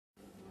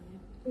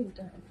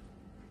printer.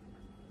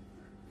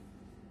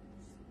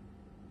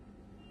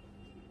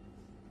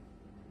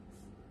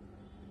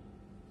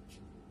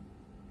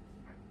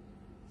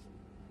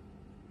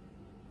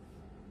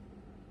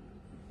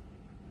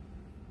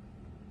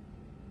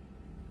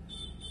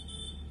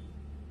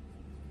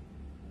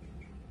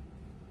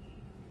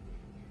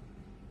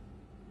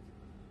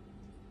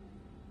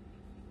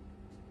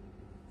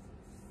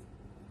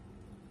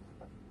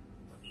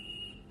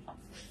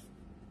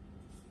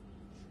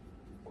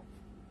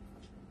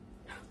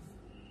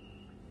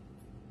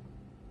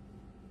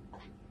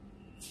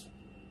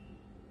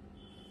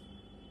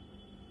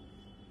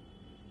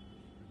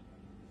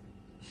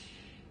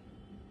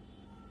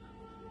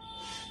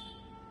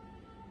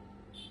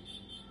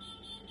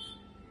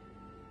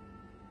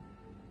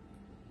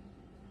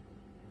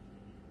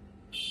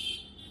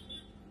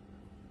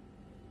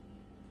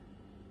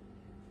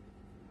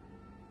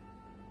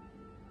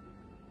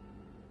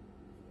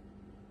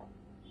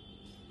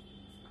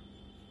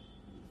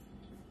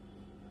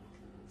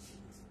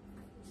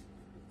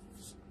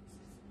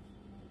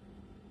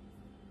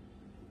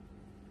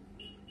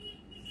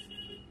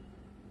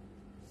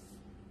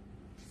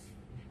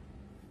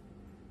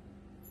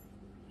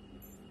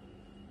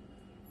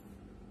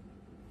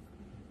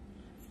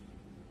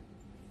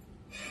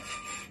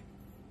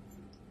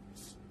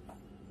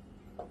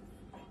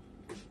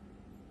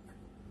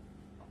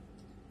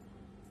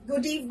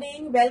 Good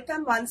evening.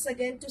 Welcome once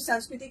again to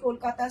Sanskriti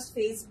Kolkata's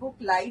Facebook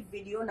live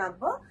video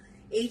number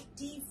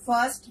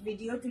 81st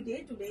video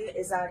today. Today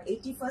is our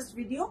 81st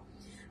video,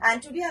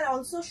 and today I'll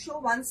also show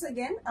once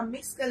again a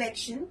mixed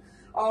collection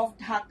of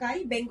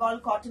Dhakai, Bengal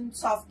cotton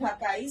soft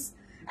Dhakais,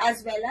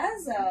 as well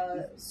as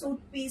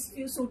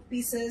few suit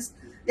pieces.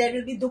 There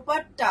will be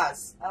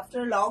dupattas.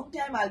 After a long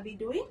time I'll be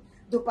doing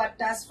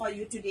dupattas for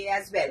you today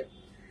as well.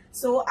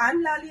 So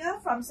I'm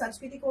Lalia from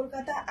Sanskriti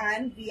Kolkata,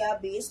 and we are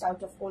based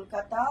out of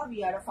Kolkata.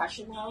 We are a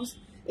fashion house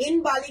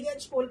in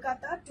Baliganj,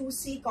 Kolkata,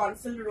 2C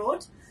Cornfield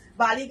Road,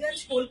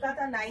 Baliganj,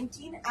 Kolkata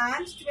 19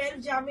 and 12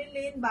 Jamil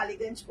Lane,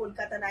 Baliganj,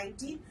 Kolkata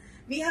 19.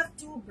 We have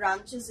 2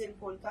 branches in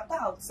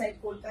Kolkata. Outside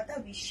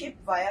Kolkata, we ship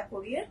via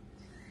courier.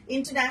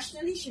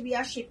 Internationally, we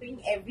are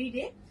shipping every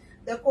day.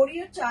 The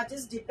courier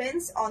charges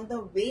depends on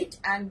the weight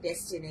and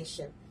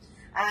destination,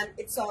 and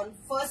it's on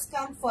first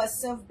come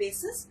first serve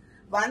basis.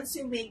 Once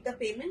you make the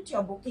payment,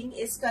 your booking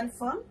is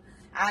confirmed,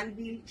 and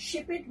we'll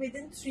ship it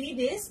within 3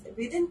 days.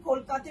 Within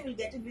Kolkata, you'll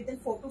get it within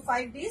 4 to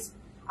 5 days.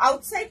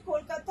 Outside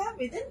Kolkata,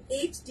 within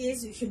 8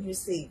 days, you should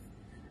receive.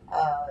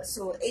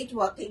 So 8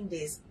 working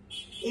days.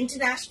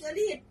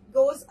 Internationally, it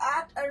goes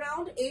at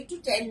around 8 to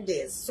 10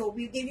 days. So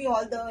we'll give you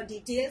all the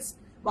details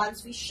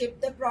once we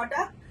ship the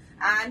product.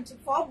 And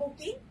for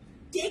booking,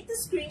 take the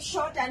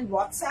screenshot and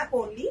WhatsApp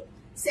only.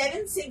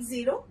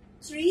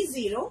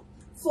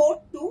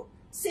 760-3042.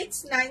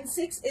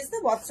 696 is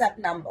the WhatsApp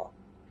number.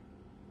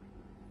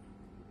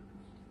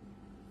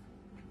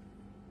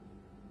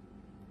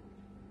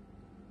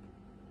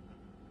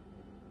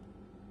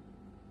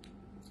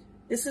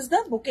 This is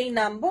the booking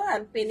number.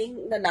 I'm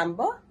pinning the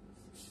number.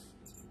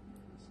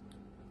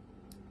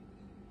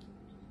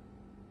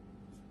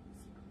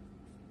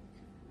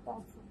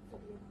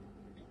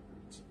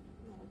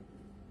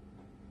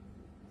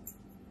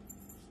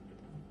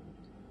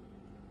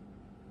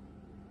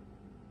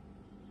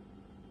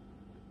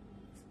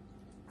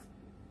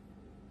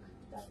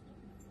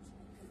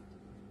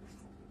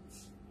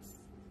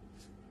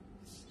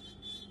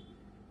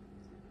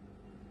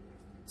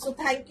 So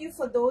thank you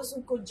for those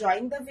who could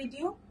join the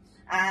video,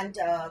 and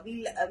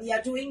we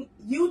are doing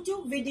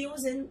YouTube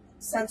videos in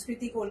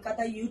Sanskriti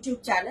Kolkata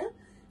YouTube channel.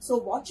 So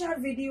watch our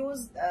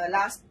videos.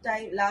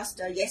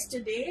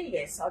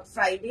 Yesterday, on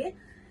Friday,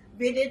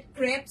 we did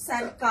crepes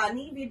and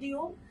kani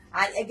video,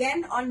 and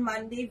again on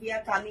Monday we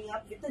are coming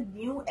up with a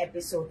new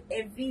episode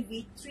every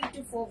week, 3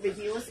 to 4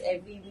 videos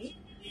every week.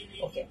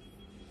 Okay,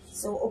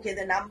 so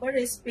the number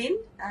is pinned,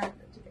 and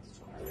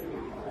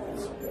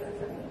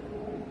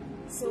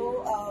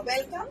so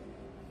welcome.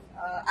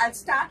 I'll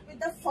start with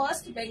the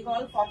first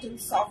Bengal cotton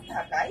soft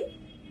Dhakai.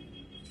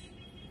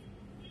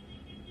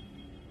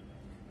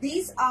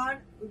 These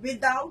are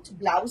without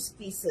blouse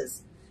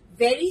pieces,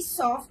 very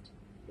soft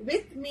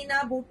with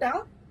Meena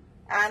Buta,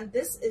 and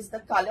this is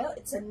the color.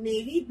 It's a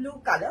navy blue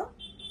color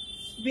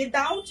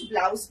without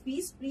blouse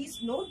piece.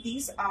 Please note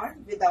these are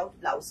without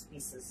blouse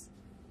pieces.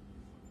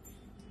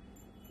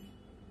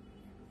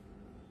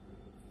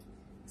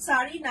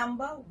 Saree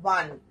number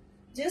 1.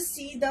 Just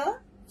see the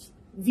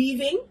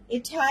weaving.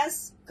 It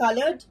has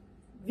colored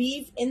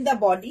weave in the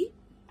body,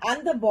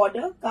 and the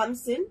border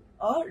comes in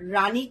a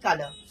Rani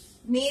color.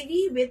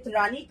 Navy with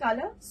Rani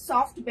color,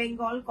 soft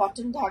Bengal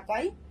cotton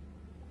Dhakai.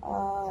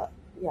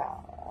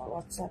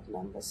 WhatsApp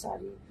number,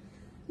 Saree.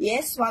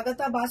 Yes,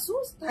 Swagata Basu,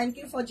 thank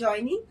you for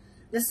joining.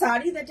 The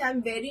saree that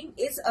I'm wearing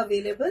is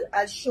available.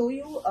 I'll show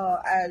you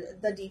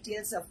the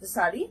details of the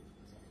saree.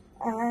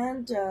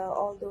 And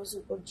all those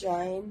who could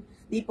join.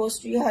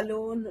 Deepostri,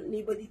 hello.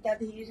 Nibadita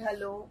Dhir,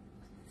 hello.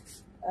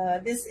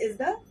 This is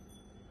the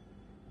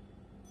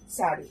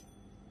saree.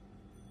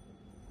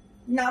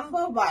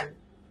 Number 1.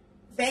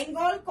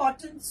 Bengal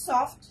cotton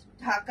soft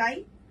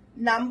Dhakai,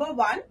 number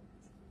 1,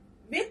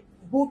 with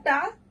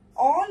buta,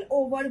 all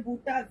over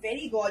buta,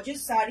 very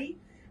gorgeous sari,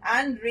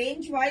 and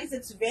range wise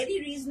it's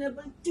very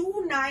reasonable.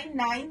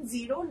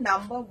 2990,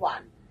 number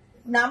 1.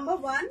 Number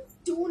 1,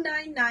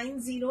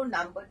 2990,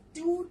 number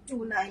 2,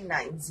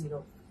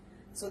 2990.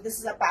 So this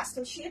is a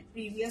pastel shade.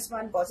 Previous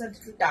one was a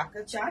little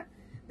darker chart.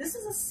 This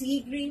is a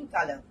sea green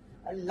color,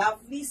 a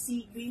lovely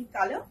sea green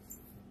color.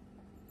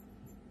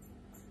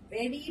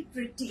 Very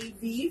pretty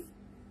weave.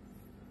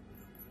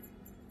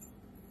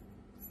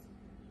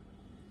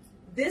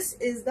 This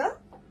is the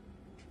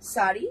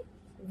sari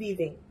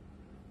weaving.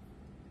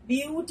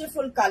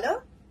 Beautiful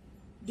color.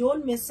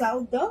 Don't miss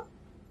out the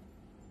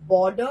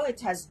border. It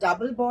has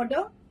double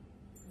border.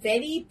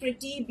 Very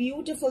pretty,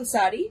 beautiful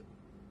sari.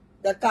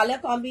 The color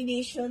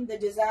combination, the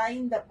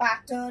design, the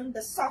pattern,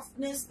 the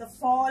softness, the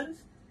fall,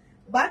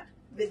 but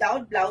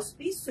without blouse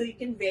piece. So you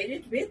can wear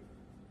it with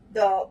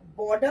the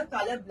border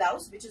color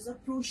blouse, which is a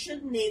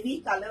Prussian navy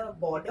color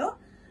border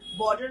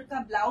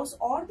ka blouse,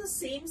 or the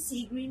same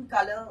sea green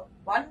color,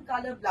 one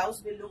color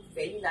blouse will look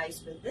very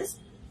nice with this.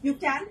 You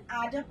can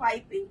add a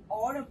piping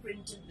or a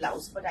printed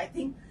blouse, but I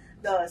think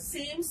the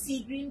same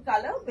sea green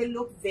color will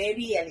look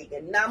very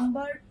elegant.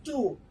 Number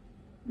 2.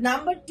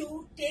 Number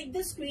 2, take the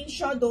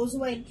screenshot, those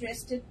who are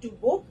interested to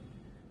book.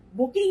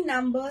 Booking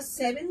number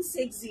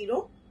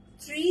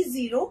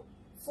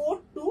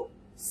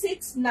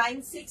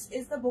 76030426696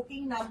 is the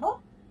booking number.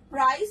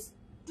 Price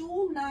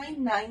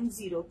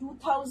 2990,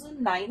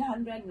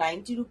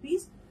 2990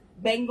 rupees.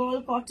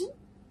 Bengal cotton,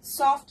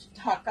 soft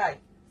Dhakai.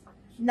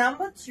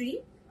 Number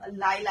 3, a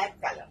lilac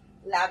color,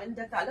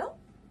 lavender color.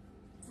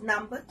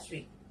 Number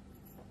 3.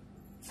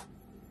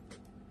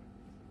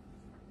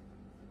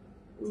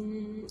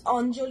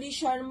 Anjali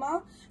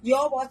Sharma,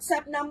 your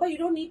WhatsApp number, you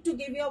don't need to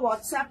give your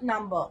WhatsApp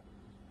number.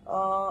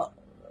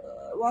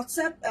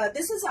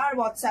 This is our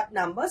WhatsApp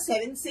number,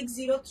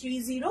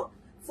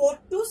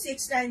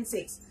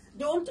 76030426696.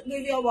 Don't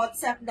give your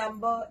WhatsApp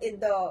number in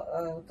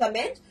the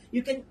comment.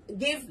 You can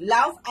give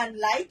love and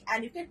like,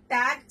 and you can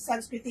tag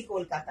Sanskriti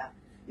Kolkata.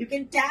 You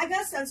can tag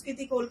us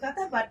Sanskriti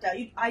Kolkata, but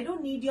I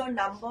don't need your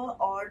number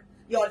or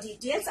your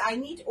details. I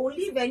need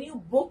only when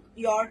you book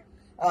your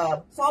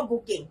for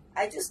booking.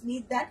 I just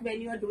need that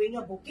when you are doing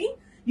a booking.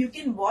 You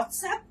can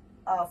WhatsApp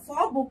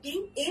for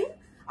booking in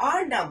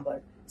our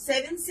number.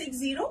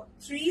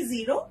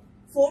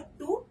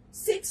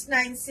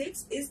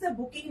 76030426696 is the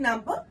booking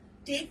number.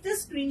 Take the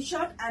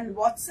screenshot and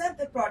WhatsApp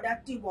the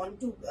product you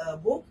want to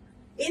book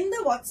in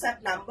the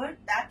WhatsApp number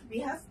that we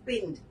have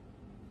pinned.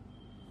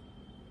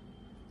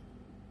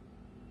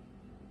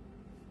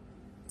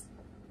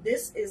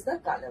 This is the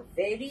color.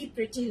 Very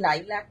pretty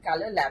lilac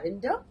color,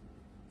 lavender.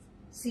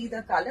 See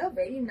the color,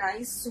 very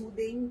nice,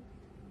 soothing,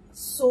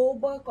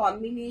 sober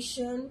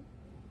combination.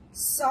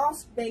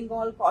 Soft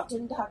Bengal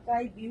cotton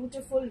Dhakai,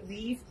 beautiful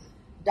weave,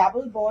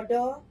 double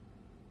border.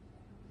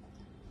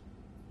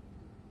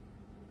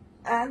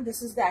 And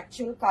this is the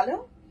actual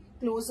color.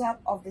 Close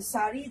up of the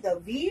sari, the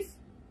weave.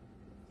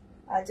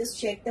 I'll just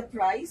check the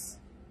price.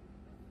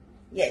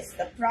 Yes,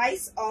 the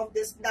price of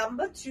this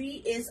number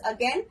 3 is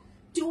again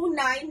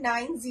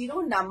 2990,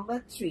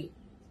 number 3.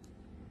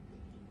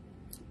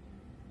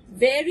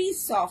 Very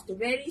soft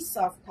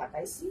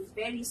Dhakai. See,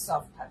 very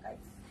soft Dhakai.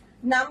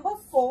 Number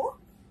 4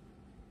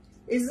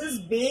 is this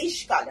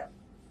beige color.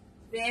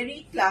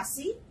 Very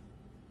classy.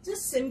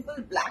 Just simple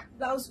black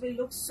blouse will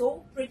look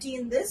so pretty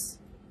in this.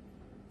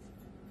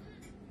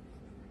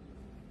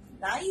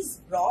 Nice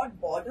broad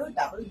border,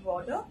 double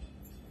border.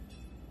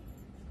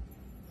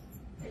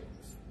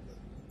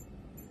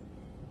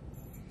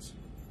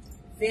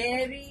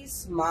 Very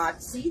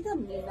smart. See the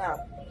Meena.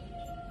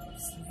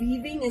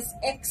 Weaving is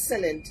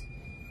excellent.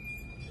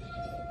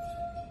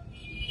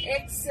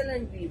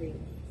 Excellent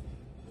weaving.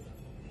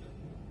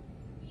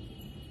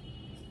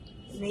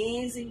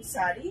 Amazing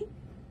sari.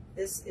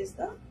 This is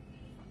the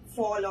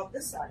fall of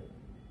the sari.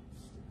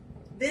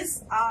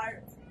 These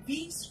are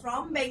weaves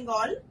from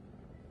Bengal.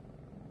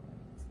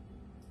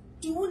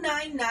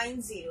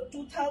 2990,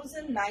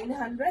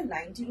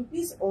 2990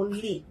 rupees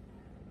only.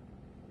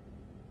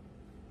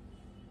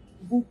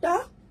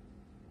 Buta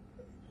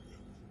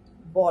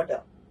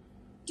border.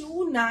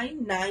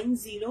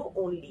 2990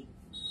 only.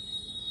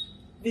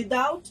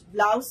 Without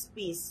blouse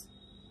piece.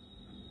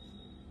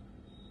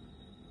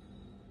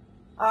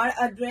 Our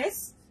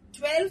address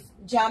 12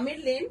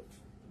 Jamir Lane,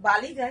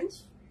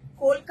 Baliganj,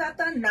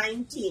 Kolkata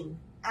 19,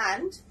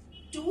 and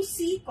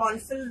 2C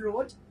Confil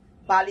Road,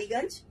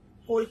 Baliganj,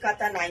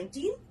 Kolkata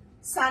 19.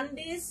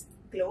 Sundays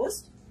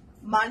closed.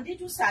 Monday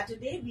to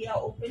Saturday we are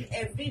open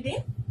every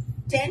day,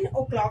 10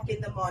 o'clock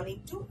in the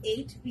morning to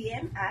 8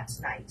 p.m. at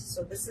night.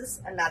 So this is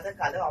another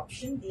color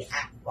option, the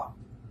aqua.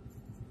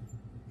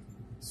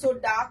 So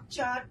dark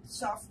chart,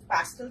 soft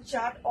pastel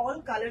chart,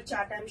 all color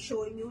chart I am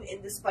showing you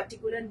in this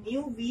particular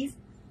new weave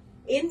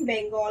in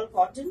Bengal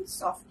cotton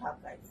soft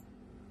Dhakai.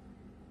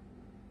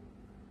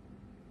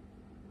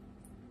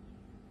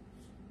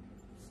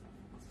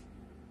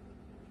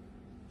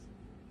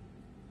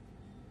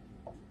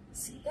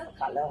 See the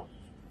color.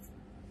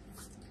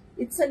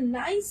 It's a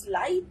nice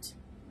light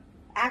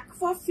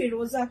aqua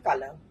firoza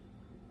color,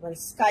 well,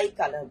 sky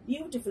color,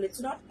 beautiful. It's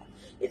not,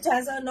 it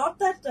has a not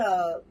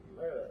that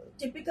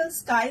typical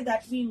sky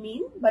that we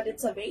mean, but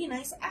it's a very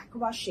nice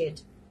aqua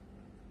shade.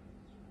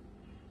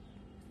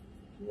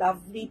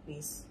 Lovely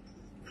piece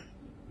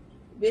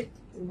with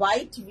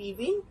white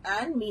weaving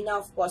and Meena,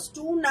 of course.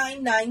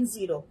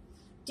 2990.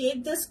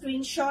 Take the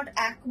screenshot.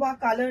 Aqua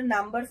color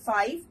number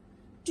 5.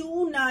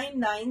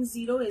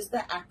 2990 is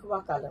the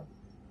aqua color.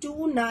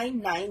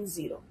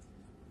 2990.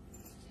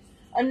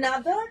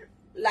 Another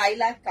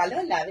lilac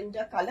color,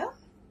 lavender color,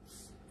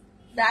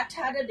 that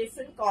had a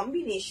different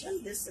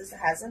combination. This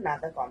has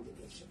another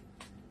combination.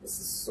 This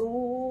is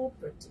so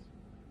pretty.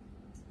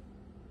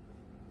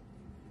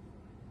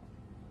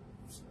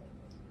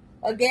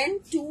 Again,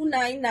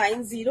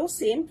 2990,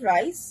 same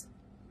price.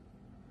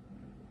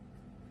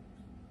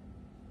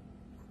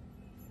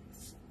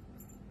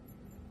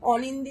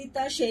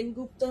 Anindita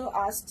Shengupta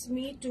asks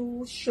me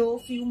to show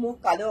few more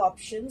color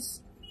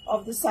options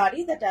of the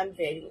sari that I'm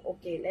wearing.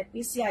 Okay, let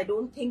me see. I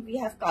don't think we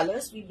have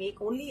colors. We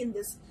make only in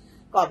this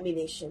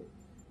combination.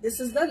 This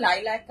is the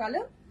lilac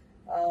color.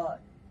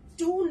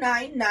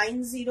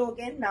 2990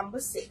 again, number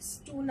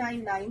 6.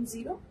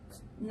 2990,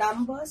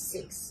 number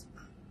 6.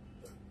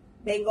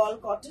 Bengal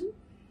cotton,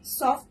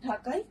 soft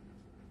Dhakai,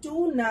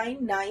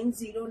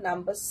 2990,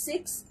 number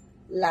 6,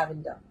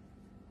 lavender.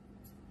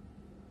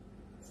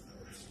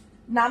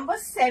 Number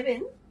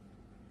 7,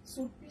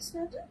 suit piece.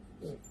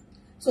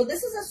 So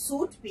this is a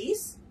suit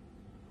piece,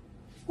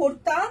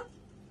 kurta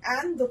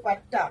and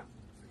dupatta.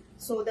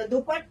 So the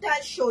dupatta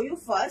I'll show you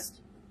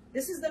first.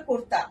 This is the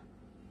kurta.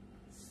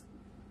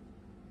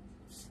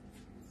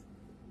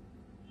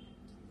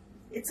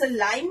 It's a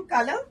lime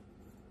color.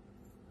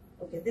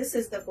 Okay, this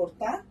is the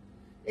kurta.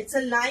 It's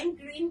a lime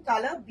green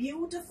color,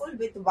 beautiful,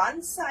 with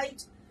one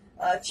side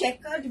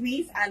checkered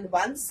weave and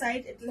one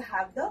side it will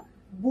have the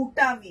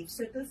buta weave.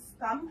 So it will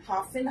come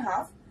half and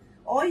half,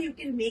 or you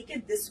can make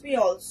it this way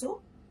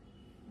also,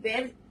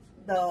 where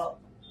the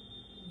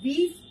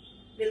weave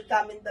will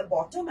come in the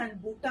bottom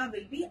and buta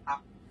will be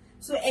up.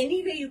 So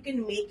anyway you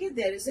can make it,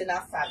 there is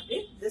enough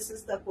fabric. This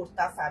is the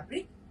kurta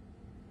fabric.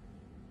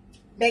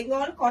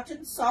 Bengal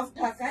cotton, soft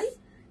Dhakai,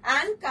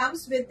 and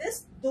comes with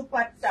this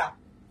dupatta.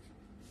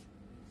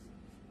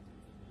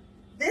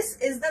 This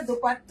is the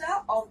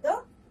dupatta of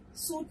the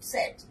suit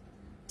set.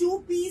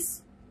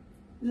 2-piece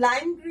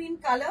lime green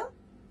color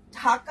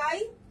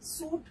Dhakai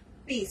suit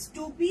piece.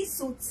 2-piece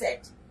suit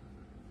set.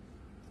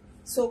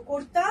 So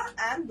kurta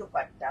and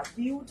dupatta.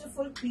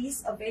 Beautiful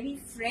piece. A very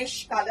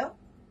fresh color.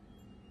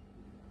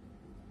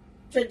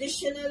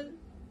 Traditional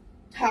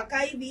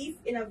Dhakai weave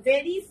in a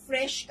very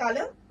fresh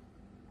color.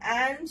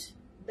 And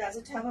does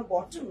it have a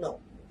bottom? No.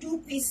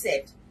 2-piece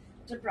set.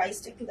 The price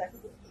tag.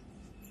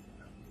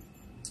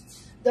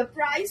 The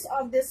price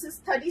of this is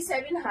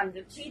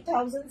 3,700,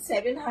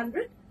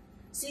 3,700.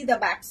 See the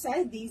back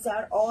side. These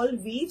are all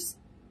weaves.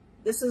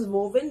 This is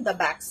woven, the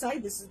back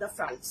side. This is the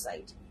front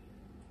side.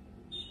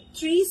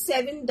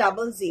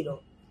 3,700.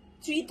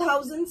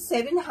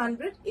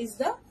 3,700 is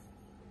the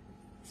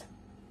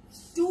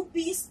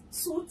 2-piece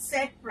suit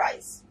set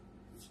price.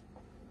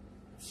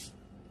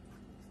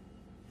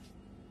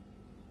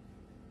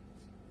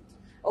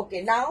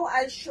 Okay, now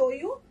I'll show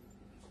you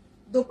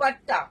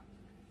dupatta.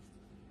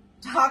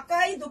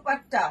 Dhakai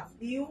dupatta,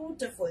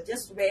 beautiful.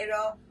 Just wear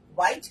a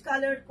white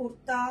colored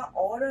kurta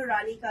or a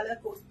rani color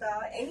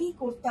kurta, any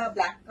kurta,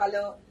 black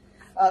color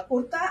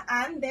kurta,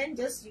 and then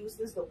just use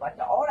this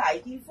dupatta, or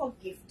ideal for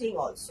gifting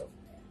also.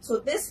 So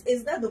this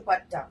is the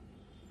dupatta.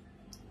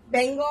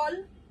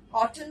 Bengal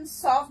cotton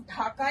soft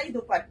Dhakai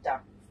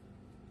dupatta.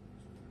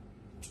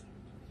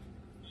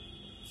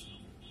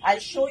 I'll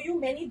show you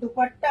many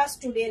dupattas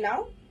today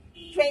now.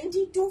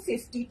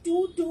 2250,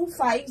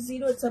 2250.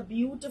 It's a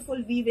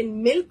beautiful weave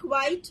in milk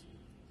white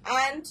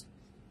and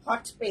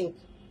hot pink.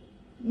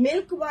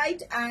 Milk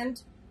white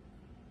and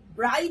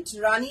bright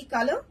rani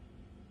color.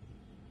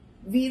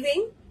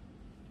 Weaving.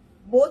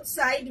 Both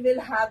sides will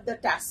have the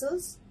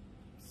tassels.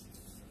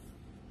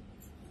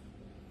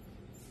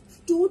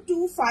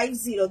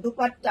 2250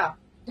 dupatta.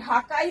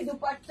 Dhakai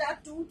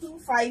dupatta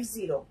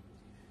 2250.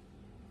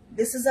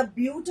 This is a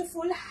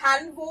beautiful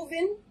hand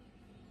woven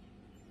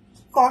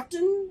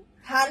cotton,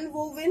 hand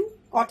woven,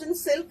 cotton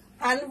silk,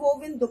 hand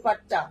woven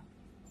dupatta.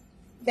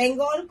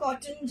 Bengal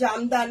cotton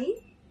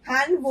jamdani,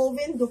 hand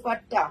woven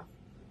dupatta.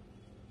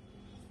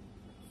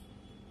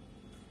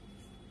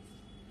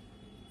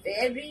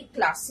 Very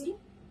classy.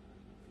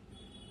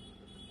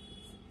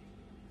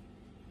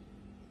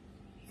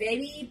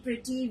 Very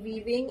pretty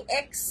weaving,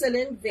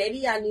 excellent,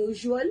 very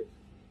unusual.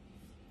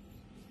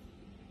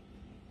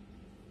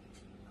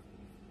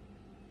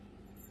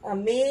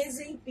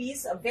 Amazing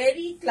piece, a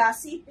very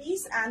classy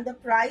piece, and the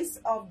price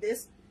of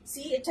this,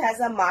 see, it has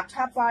a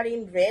matha par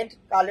in red,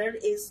 color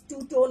is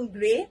two-tone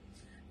grey,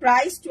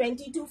 price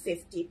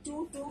 2250,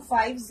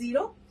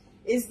 2250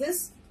 is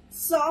this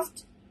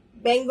soft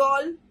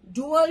Bengal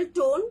dual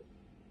tone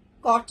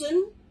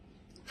cotton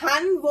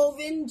hand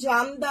woven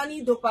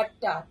jamdani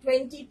dupatta,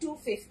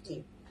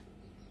 2250.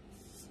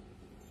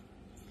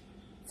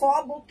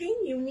 For booking,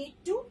 you need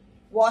to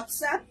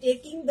WhatsApp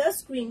taking the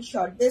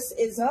screenshot. This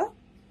is a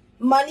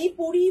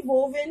Manipuri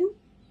woven,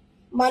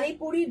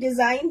 Manipuri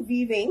design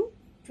weaving,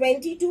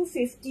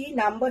 2250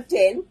 number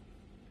 10,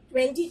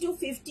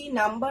 2250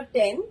 number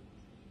 10,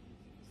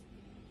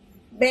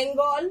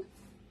 Bengal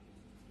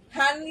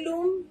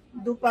handloom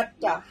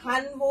dupatta,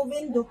 hand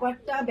woven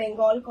dupatta,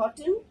 Bengal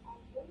cotton.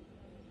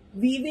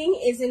 Weaving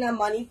is in a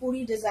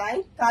Manipuri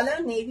design, color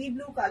navy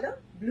blue color,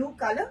 blue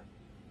color.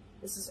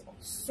 This is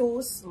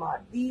so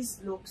smart. These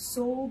look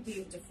so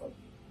beautiful.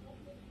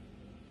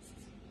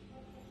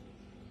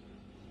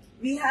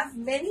 We have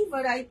many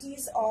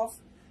varieties of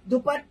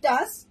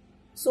dupattas.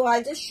 So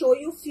I'll just show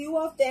you few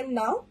of them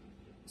now.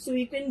 So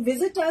you can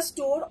visit our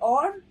store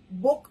or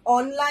book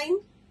online.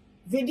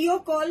 Video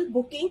call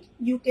booking.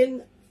 You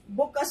can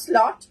book a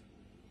slot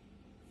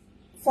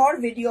for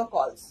video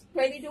calls.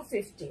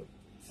 2250.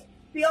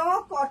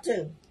 Pure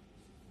cotton.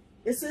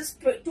 This is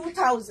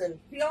 2000.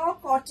 Pure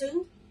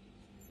cotton.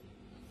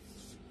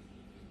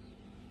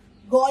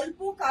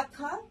 Golpo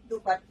Katha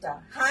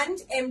dupatta, hand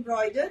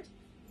embroidered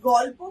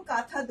Golpo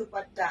Katha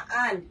dupatta,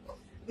 and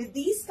with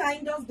these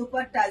kind of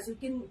dupattas, you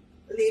can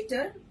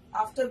later,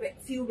 after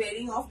few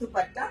wearing of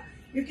dupatta,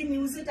 you can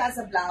use it as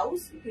a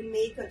blouse, you can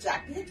make a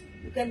jacket,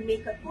 you can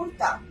make a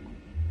kurta.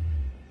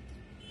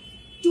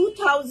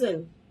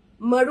 2000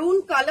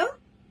 maroon color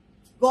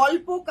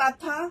Golpo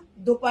Katha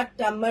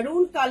dupatta,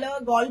 maroon color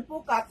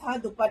Golpo Katha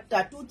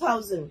dupatta,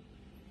 2000.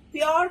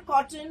 Pure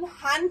cotton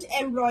hand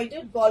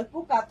embroidered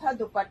Golpo Katha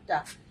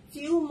dupatta.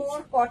 Few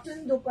more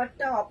cotton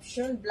dupatta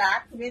option,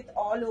 black with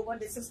all over.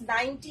 This is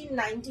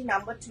 1990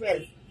 number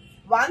 12.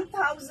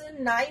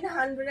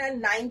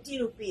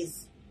 1990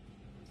 rupees.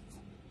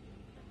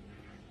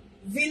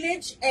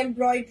 Village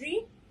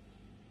embroidery.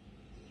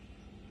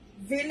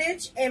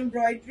 Village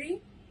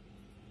embroidery.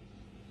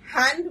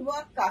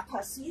 Handwork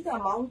katha. See the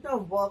amount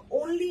of work.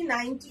 Only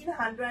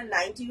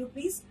 1990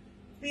 rupees.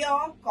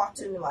 Pure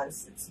cotton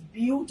ones. It's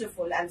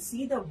beautiful, and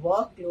see the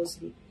work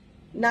closely.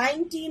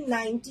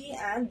 1990,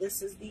 and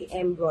this is the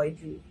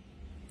embroidery.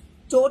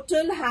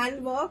 Total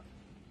handwork.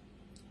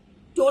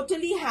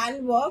 Totally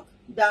handwork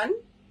done.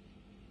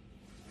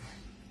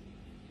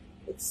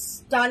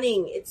 It's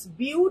stunning. It's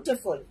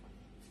beautiful.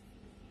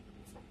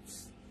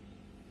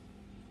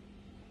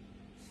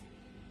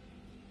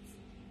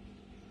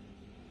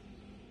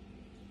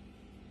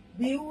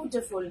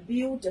 Beautiful,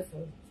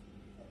 beautiful.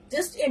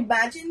 Just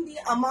imagine the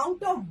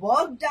amount of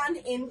work done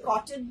in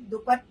cotton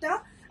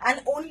dupatta,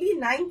 and only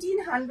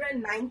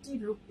 1990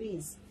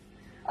 rupees.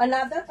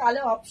 Another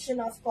color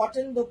option of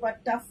cotton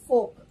dupatta,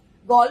 folk.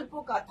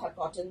 Golpo Katha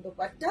cotton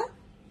dupatta.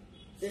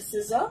 This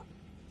is a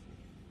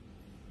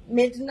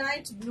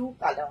midnight blue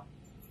color.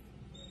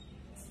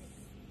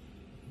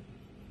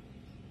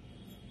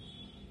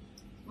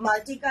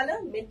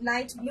 Multicolor,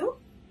 midnight blue.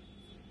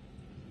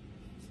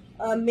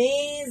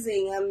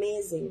 Amazing,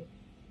 amazing.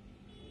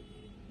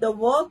 The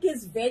work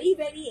is very,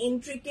 very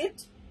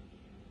intricate.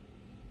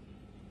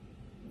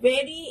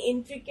 Very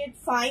intricate,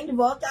 fine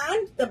work,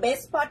 and the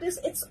best part is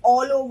it's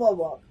all over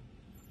work.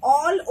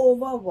 All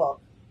over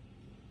work.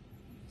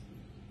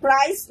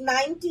 Price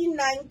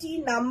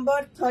 1990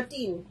 number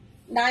 13.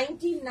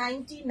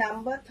 1990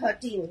 number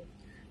 13.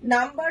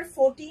 Number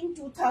 14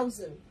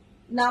 2000.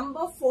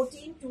 Number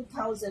 14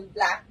 2000.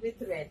 Black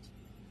with red.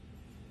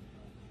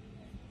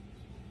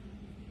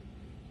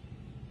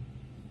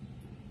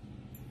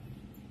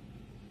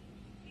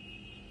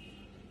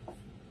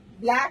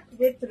 Black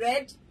with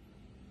red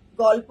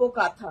Golpo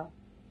Katha.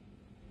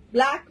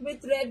 Black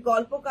with red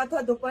Golpo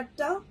Katha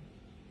dupatta.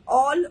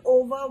 All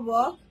over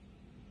work.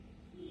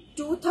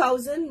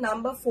 2000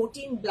 number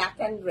 14 black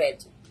and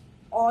red.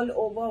 All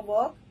over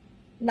work.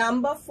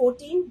 Number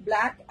 14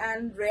 black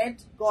and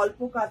red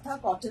Golpo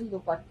Katha cotton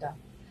dupatta.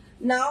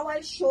 Now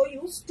I'll show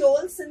you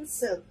stoles in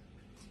silk.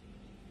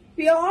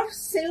 Pure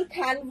silk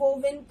hand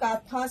woven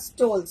Katha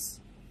stoles.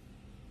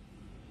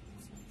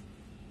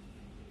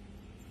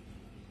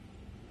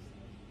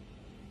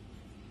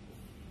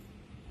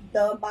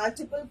 The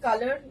multiple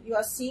color you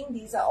are seeing,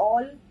 these are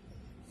all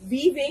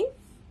weaving,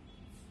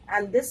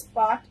 and this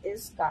part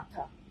is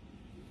Katha.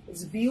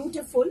 It's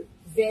beautiful,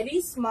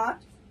 very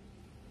smart,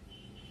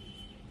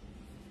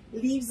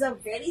 leaves a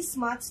very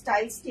smart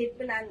style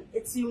statement, and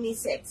it's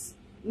unisex.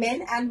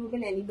 Men and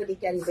women, anybody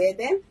can wear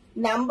them.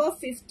 Number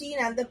 15,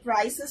 and the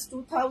price is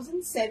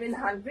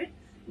 2,700.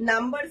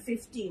 Number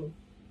 15.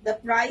 The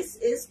price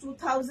is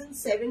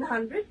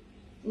 2,700.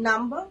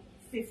 Number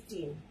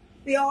 15.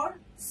 Pure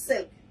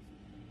silk.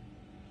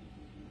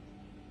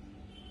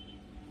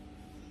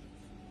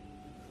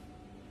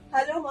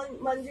 Hello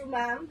Manju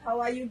ma'am, how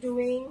are you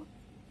doing?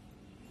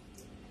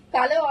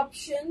 Color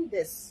option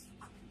this.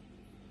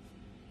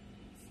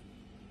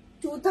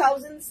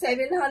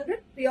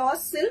 2,700 pure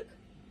silk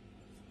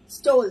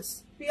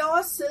stoles.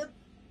 Pure silk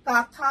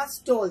Katha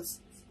stoles.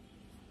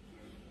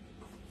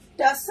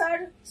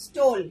 Tussar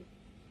stole.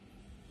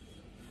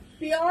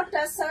 Pure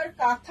tussar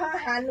Katha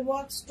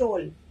handwork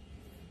stole.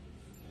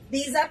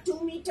 These are 2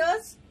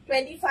 meters,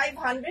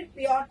 2,500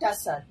 pure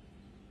tussar.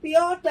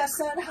 Pure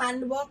Tussar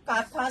handwork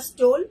Katha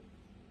stole,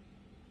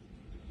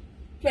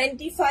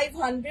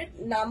 2500,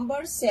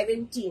 number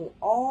 17,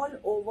 all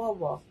over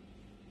work.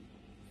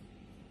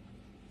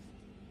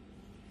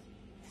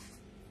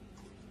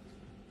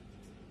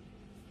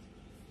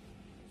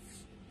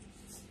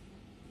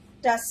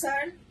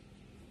 Tussar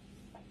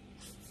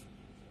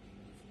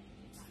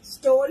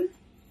stole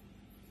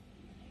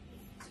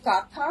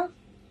Katha,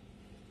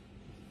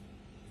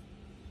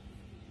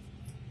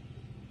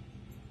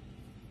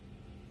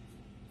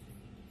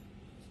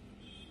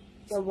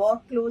 the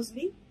work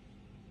closely,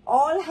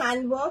 all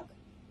handwork,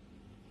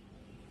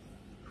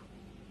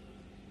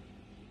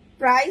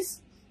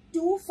 price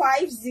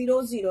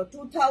 2500,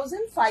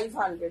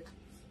 2500,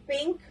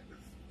 pink.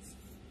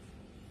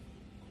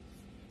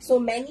 So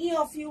many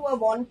of you are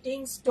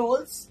wanting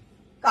stoles,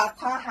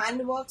 Katha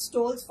handwork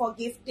stoles for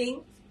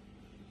gifting.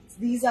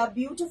 These are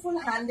beautiful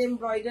hand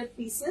embroidered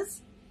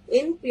pieces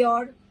in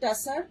pure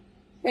Tussar,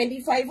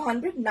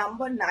 2500,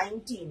 number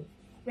 19,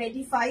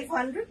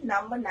 2500,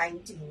 number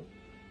 19.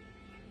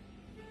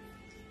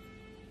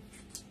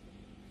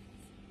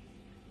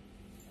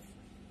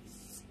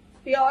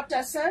 Pure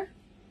Tussar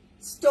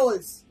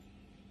stoles,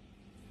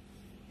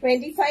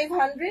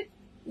 2500,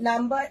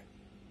 number,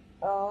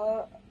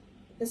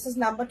 this is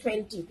number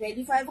 20,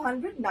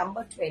 2500,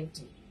 number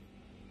 20.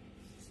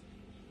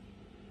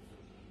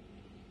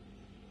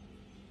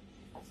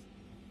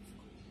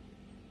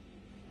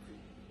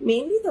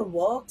 Mainly the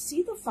work,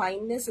 see the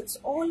fineness, it's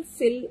all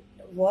full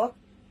work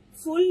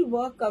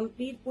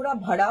complete, पूरा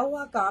भरा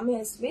हुआ काम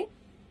है इसमें,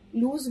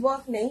 loose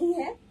work नहीं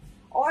है.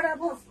 और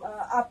अब हम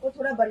आपको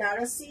थोड़ा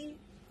बनारसी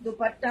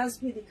दुपट्टास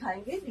भी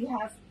दिखाएंगे. We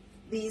have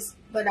these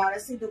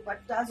Banarasi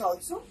dupattas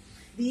also.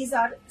 These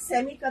are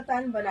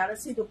semi-katan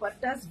Banarasi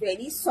dupattas,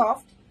 very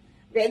soft,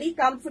 very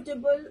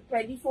comfortable,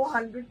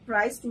 2400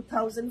 price,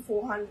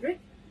 2400.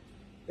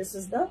 This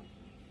is the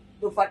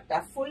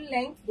dupatta, full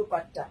length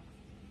dupatta.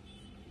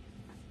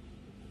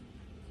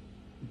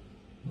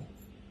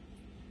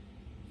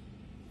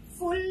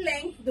 Full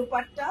length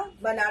dupatta,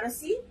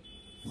 Banarasi,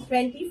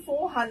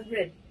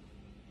 2400.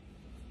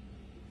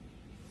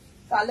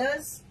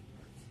 Colors,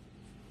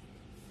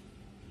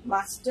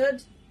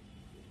 mustard,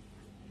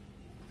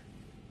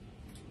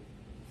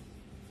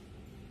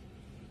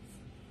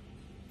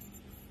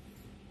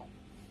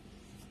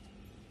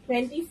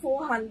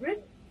 $2400,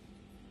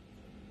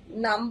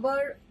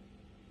 number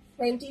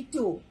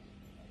 22.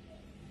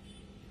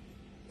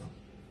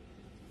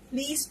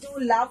 Please do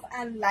love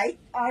and like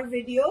our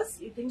videos.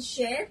 You can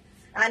share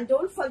and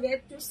don't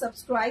forget to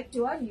subscribe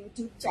to our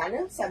YouTube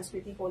channel,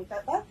 Sanskriti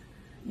Kolkata.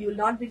 You will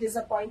not be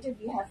disappointed.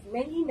 We have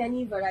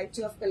many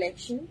variety of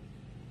collection.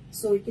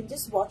 So you can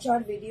just watch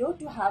our video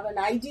to have an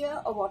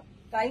idea of what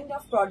kind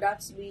of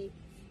products we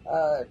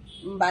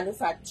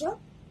manufacture.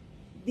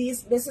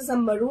 This is a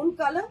maroon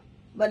color,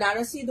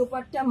 Banarasi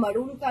dupatta,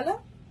 maroon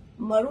color,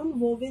 maroon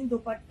woven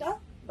dupatta,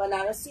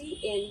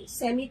 Banarasi in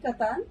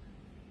semi-katan,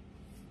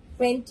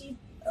 20.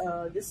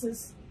 This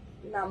is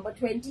number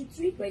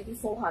 23,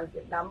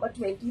 2400. Number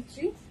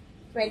 23,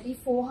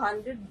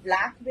 2400,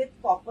 black with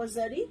copper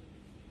zari.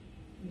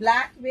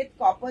 Black with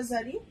copper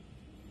zari.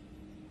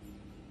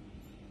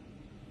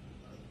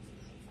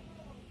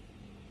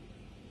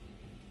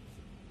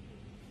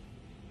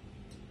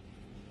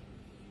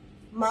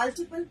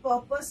 Multiple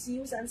purpose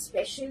use, and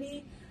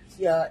especially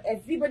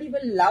everybody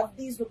will love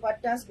these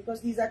dupattas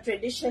because these are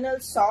traditional,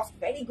 soft,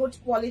 very good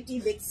quality,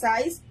 big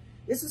size.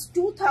 This is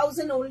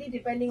 2000 only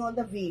depending on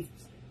the weave.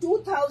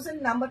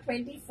 2000, number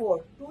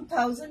 24.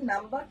 2000,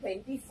 number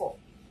 24.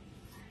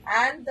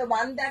 And the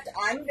one that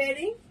I'm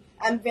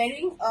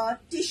wearing a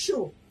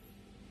tissue.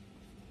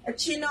 A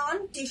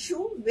chignon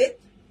tissue with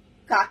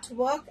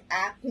cutwork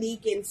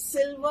applique in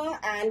silver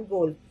and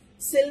gold.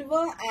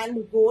 Silver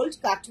and gold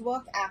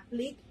cutwork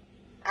applique,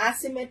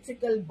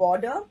 asymmetrical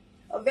border.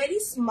 A very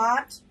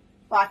smart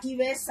party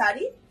wear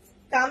sari.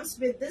 Comes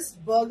with this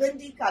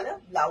burgundy color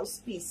blouse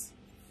piece.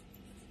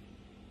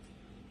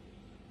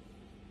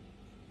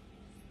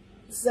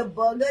 This is a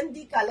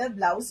burgundy color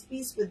blouse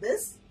piece with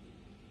this.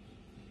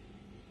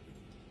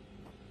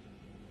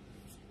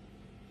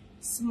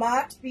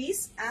 Smart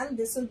piece, and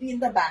this will be in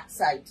the back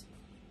side.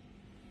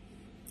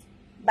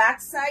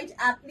 Back side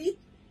applique.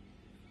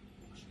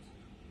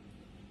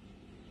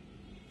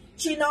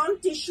 Chignon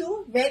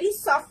tissue, very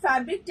soft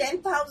fabric,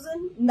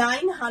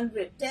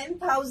 10,900.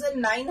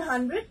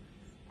 10,900.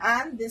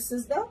 And this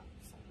is the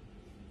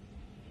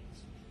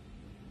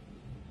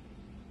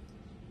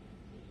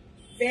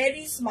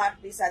very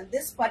smart piece. And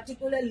this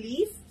particular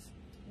leaf,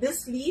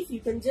 this leaf, you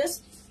can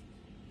just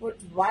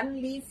put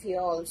one leaf here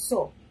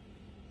also.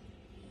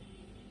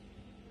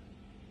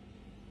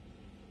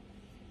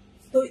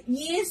 तो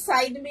ये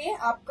side में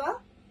आपका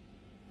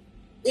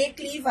एक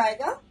leave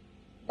आएगा,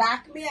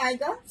 back में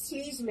आएगा,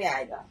 sleeves में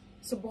आएगा.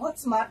 सो बहुत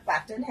स्मार्ट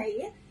पैटर्न है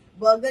ये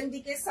बर्गंडी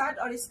के साथ.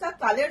 और इसका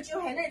कलर जो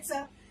है ना, it's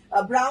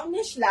a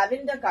brownish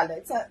lavender colour.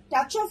 It's a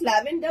touch of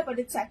lavender but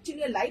it's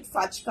actually a light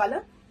fudge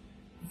colour.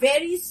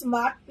 Very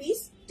smart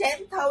piece,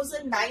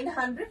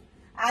 10,900.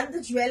 And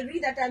the jewelry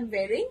that I'm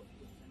wearing,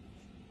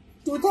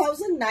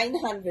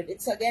 2,900.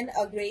 It's again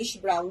a grayish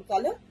brown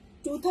color.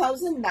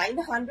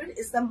 2,900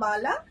 is the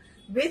mala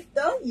with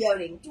the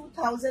earring.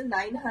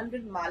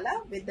 2,900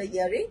 mala with the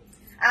earring.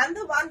 And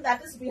the one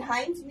that is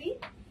behind me,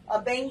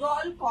 a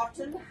Bengal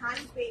cotton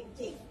hand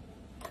painting.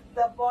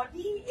 The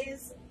body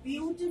is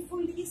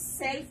beautifully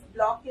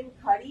self-block in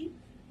khari,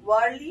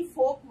 worldly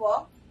folk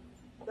work.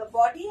 The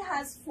body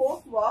has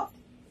folk work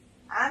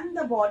and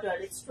the border,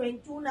 it's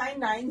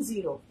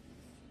 2990.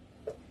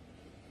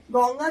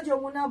 Ganga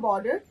Jamuna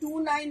border,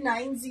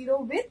 2990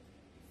 with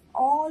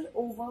all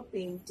over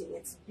painting.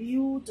 It's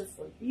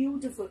beautiful,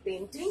 beautiful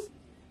painting.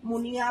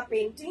 Munia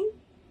painting,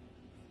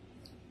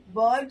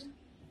 bird,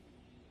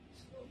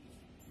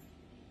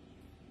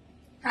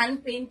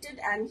 hand painted,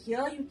 and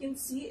here you can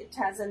see it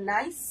has a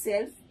nice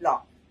self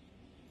block.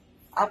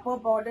 Upper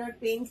border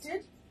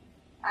painted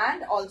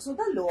and also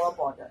the lower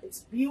border.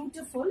 It's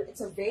beautiful. It's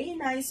a very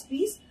nice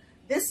piece.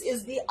 This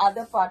is the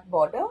other part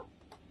border.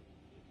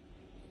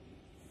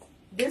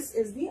 This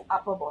is the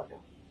upper border.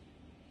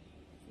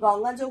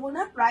 Ganga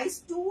Jamuna, price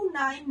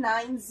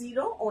 2990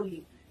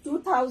 only.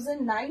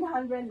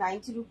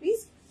 2,990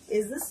 rupees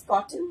is this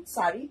cotton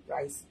sari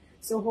price.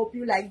 So hope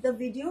you like the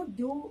video.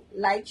 Do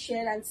like,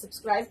 share and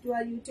subscribe to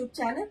our YouTube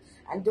channel.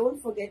 And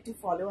don't forget to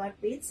follow our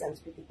page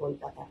Sanskriti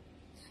Kolkata.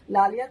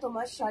 Lalia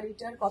Tomar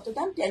Sharitar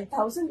Kotodan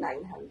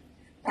 10,900.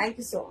 Thank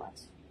you so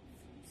much.